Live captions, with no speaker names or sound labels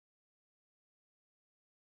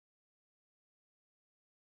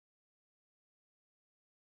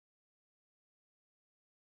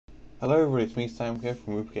Hello everybody, it's me Sam here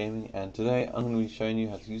from WoopaGaming, and today I'm going to be showing you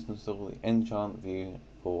how to use and install the EnchantView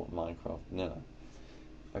for Minecraft Vanilla.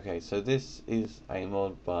 Okay, so this is a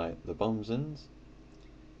mod by the Bombsons,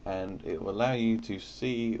 and it will allow you to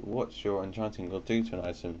see what your enchanting will do to an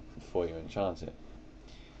item before you enchant it.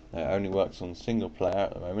 Now, it only works on single player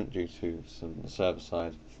at the moment due to some server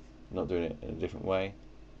side not doing it in a different way,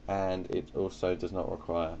 and it also does not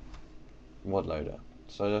require mod loader.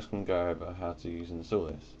 So I'm just going to go over how to use and install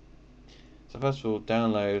this. So first of all,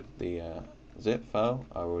 download the zip file.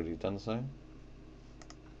 I've already done so.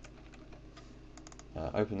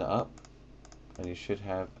 Open that up, and you should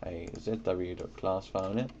have a zw.class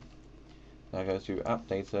file in it. Now go to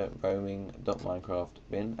appdata roaming.minecraft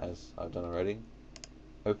bin, as I've done already.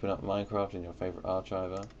 Open up Minecraft in your favorite arch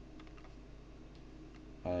driver,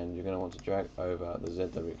 and you're going to want to drag over the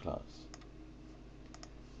zw class.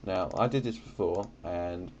 Now I did this before,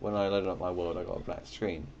 and when I loaded up my world I got a black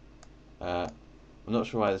screen. I'm not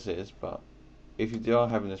sure why this is, but if you are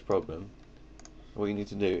having this problem, what you need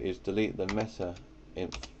to do is delete the meta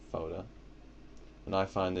inf folder, and I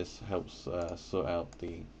find this helps sort out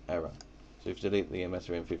the error. So if you delete the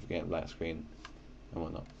meta inf, you get a black screen and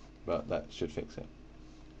whatnot, but that should fix it.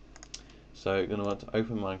 So you're going to want to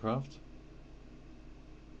open Minecraft,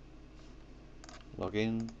 log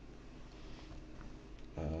in,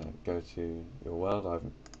 go to your world. I've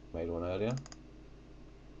made one earlier,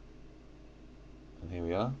 and here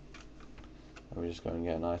we are. And we're just going to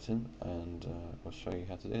get an item, and I'll show you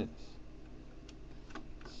how to do this.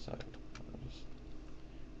 So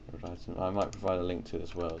I'll just I might provide a link to it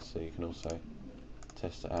as well, so you can also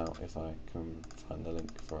test it out if I can find the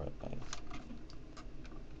link for it. Okay.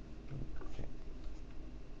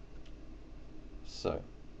 So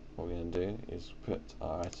what we're going to do is put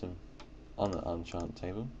our item on an enchant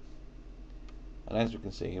table, and as you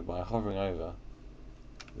can see, by hovering over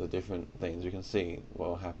the different things, you can see what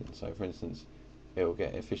will happen. So for instance, it will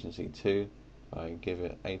get efficiency 2 if I give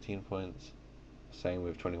it 18 points, same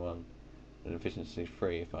with 21, and efficiency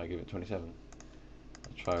 3 if I give it 27.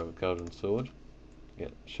 I'll try with golden sword,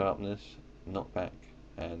 get sharpness, knockback,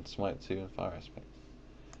 and smite 2 and fire aspect.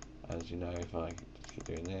 As you know, if I just keep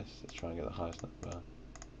doing this, let's try and get the highest number.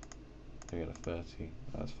 I get a 30,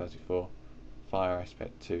 that's 34. Fire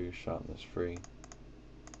aspect 2, sharpness 3.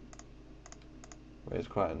 But it's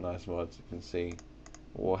quite a nice mod. You can see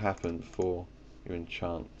what will happen before you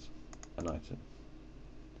enchant an item.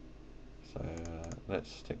 So let's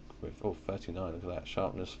stick with 39. Look at that,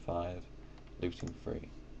 sharpness 5, looting 3.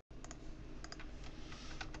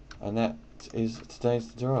 And that is today's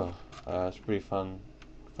tutorial. It's a pretty fun,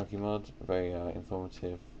 funky mod, very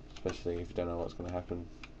informative, especially if you don't know what's going to happen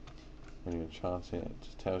when you enchant it. It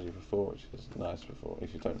just tells you before, which is nice before,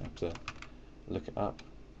 if you don't have to look it up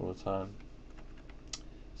all the time.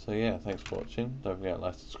 So yeah, thanks for watching. Don't forget to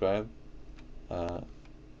like, subscribe.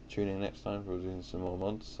 Tune in next time for doing some more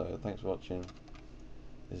mods. So thanks for watching.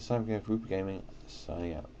 This is Sam here for WoopaGaming,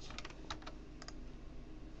 signing out.